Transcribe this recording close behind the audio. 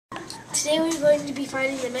Today we're going to be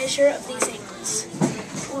finding the measure of these angles.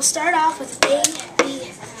 We'll start off with A,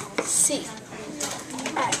 B, C.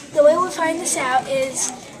 The way we'll find this out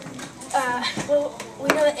is, we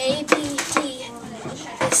know that A, B, D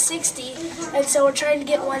is 60, and so we're trying to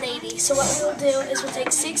get 180. So what we'll do is we'll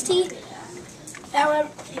take 60,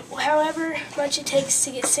 however much it takes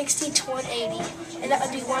to get 60 to 180, and that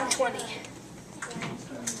would be 120.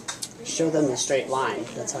 Show them the straight line.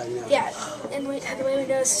 That's how you know. Yeah, and the way we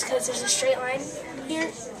know this is because there's a straight line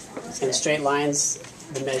here. In straight lines,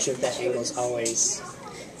 the measure of that angle is always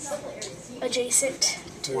Adjacent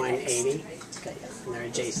to 180. Okay, and they're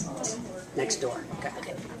adjacent. Next door.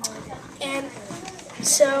 Okay. And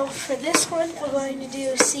so for this one, we're going to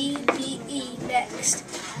do C, B, E next.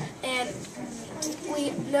 And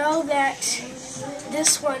we know that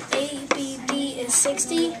this one, A, B, D, is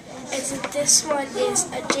 60, and so this one is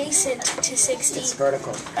adjacent to 60. It's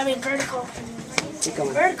vertical. I mean vertical. Keep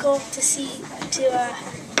going. Vertical to C, to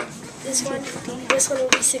this one. This one will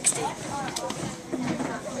be 60.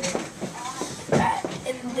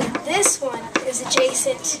 And then this one is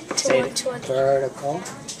adjacent to 120. Vertical.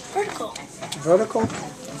 Vertical. Vertical.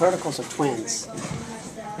 Verticals are twins.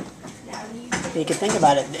 You can think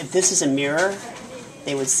about it. If this is a mirror,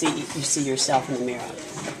 they would see you see yourself in the mirror.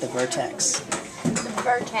 The vertex. The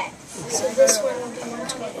vertex. So this one will be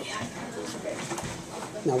 120.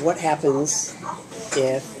 Now, what happens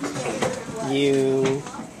if you?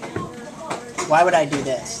 Why would I do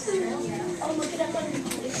this?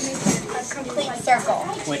 A complete circle.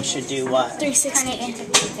 Which should do what? 360. Turn it into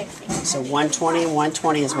 360. So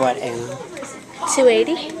 120 is what, Anna?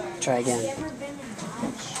 280? Try again.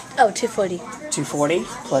 Oh, 240. 240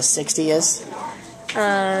 plus 60 is?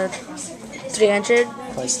 300?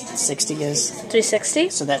 Plus 60 is? 360?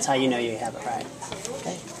 So that's how you know you have it right.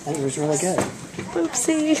 Okay, that was really good.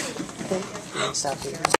 Oopsie. Okay, stop here.